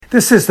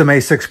This is the May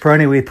 6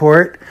 Peroni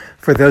Report.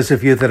 For those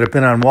of you that have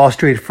been on Wall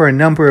Street for a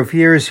number of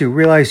years, you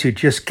realize you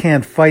just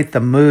can't fight the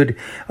mood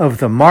of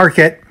the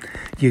market.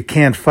 You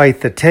can't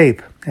fight the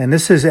tape. And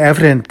this is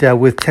evident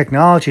with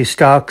technology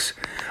stocks,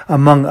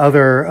 among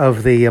other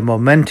of the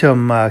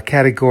momentum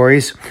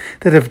categories,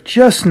 that have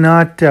just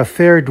not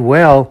fared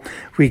well,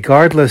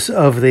 regardless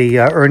of the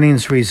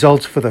earnings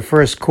results for the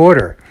first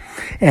quarter.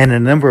 And in a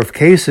number of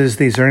cases,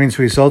 these earnings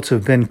results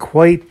have been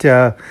quite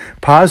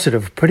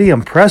positive, pretty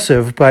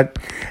impressive, but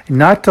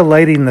not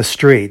delighting the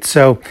street.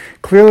 So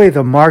clearly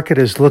the market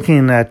is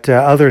looking at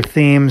other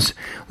themes,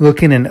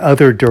 looking in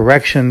other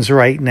directions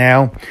right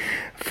now.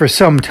 For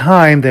some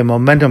time, the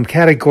momentum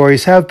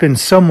categories have been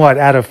somewhat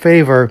out of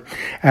favor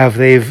as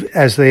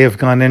they have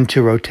gone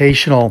into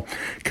rotational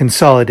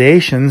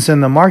consolidations,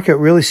 and the market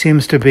really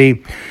seems to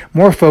be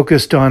more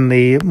focused on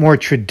the more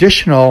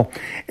traditional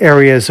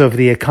areas of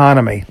the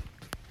economy.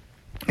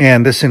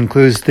 And this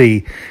includes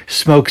the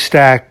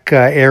smokestack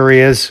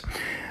areas,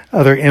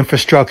 other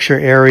infrastructure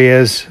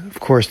areas.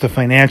 Of course, the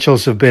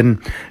financials have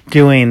been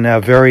doing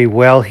very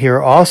well here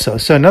also.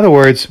 So in other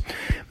words,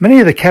 many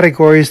of the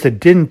categories that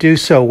didn't do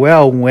so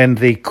well when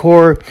the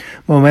core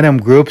momentum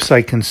groups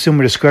like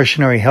consumer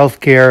discretionary,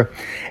 healthcare,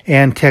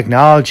 and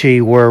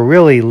technology were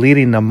really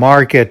leading the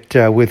market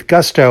with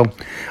gusto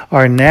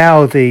are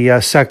now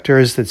the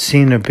sectors that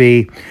seem to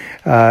be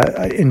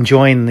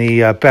enjoying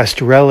the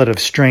best relative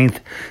strength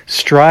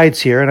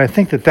strides here. And I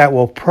think that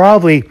will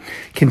probably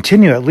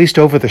continue at least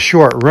over the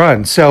short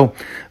run. So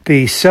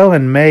the sell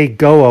in May,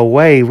 go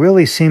away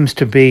really seems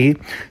to be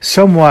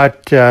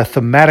somewhat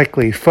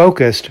thematically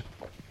focused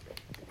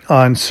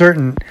on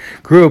certain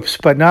groups,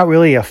 but not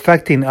really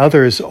affecting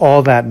others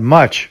all that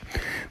much.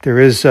 There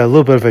is a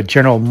little bit of a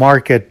general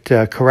market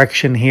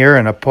correction here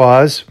and a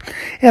pause.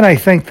 And I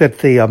think that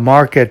the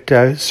market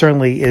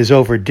certainly is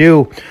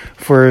overdue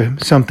for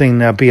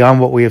something beyond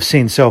what we have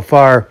seen so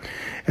far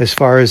as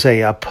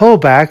a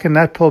pullback. And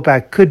that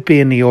pullback could be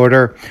in the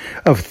order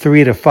of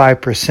 3 to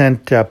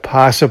 5%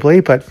 possibly.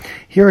 But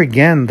here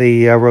again,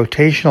 the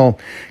rotational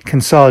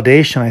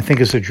consolidation, I think,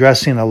 is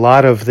addressing a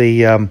lot of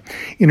the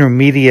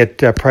intermediate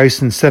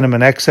price and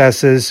sentiment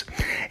excesses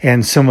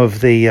and some of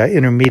the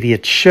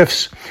intermediate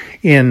shifts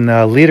in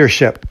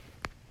leadership.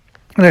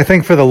 And I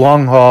think for the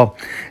long haul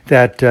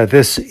that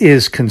this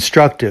is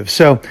constructive.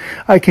 So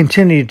I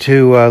continue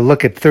to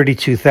look at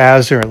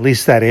 32,000, or at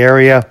least that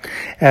area,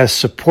 as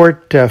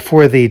support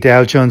for the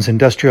Dow Jones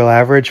Industrial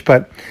Average.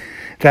 But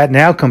that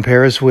now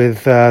compares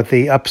with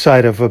the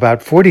upside of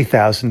about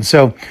 40,000.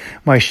 So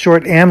my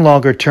short and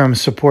longer term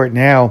support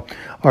now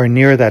are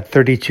near that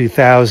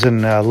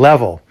 32,000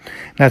 level.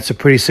 That's a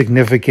pretty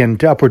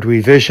significant upward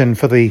revision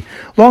for the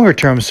longer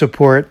term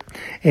support,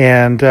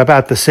 and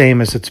about the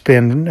same as it's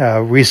been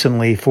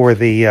recently for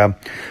the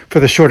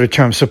shorter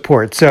term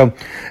support. So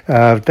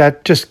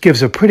that just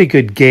gives a pretty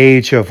good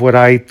gauge of what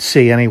I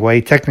see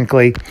anyway,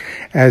 technically,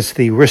 as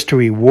the risk to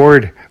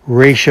reward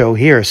ratio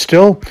here.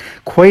 Still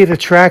quite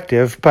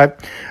attractive,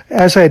 but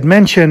as I had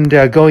mentioned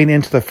going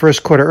into the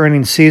first quarter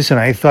earnings season,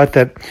 I thought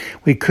that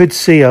we could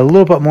see a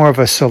little bit more of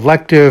a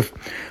selective,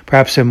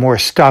 perhaps a more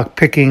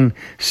stock-picking,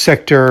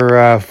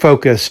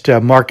 sector-focused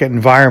market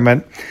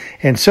environment.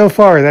 And so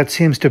far, that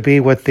seems to be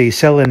what the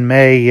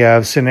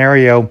sell-in-May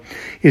scenario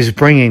is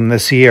bringing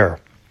this year.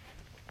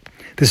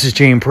 This is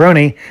Gene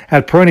Peroni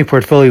at Peroni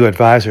Portfolio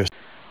Advisors.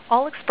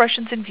 All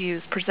expressions and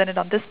views presented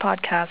on this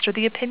podcast are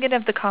the opinion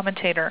of the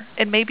commentator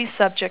and may be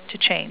subject to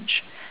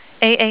change.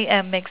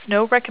 AAM makes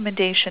no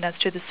recommendation as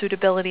to the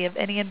suitability of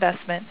any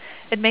investment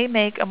and may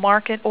make a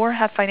market or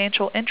have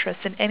financial interest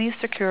in any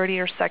security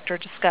or sector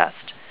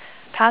discussed.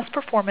 Past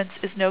performance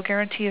is no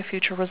guarantee of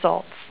future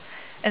results.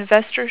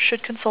 Investors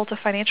should consult a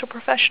financial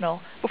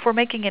professional before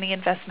making any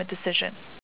investment decision.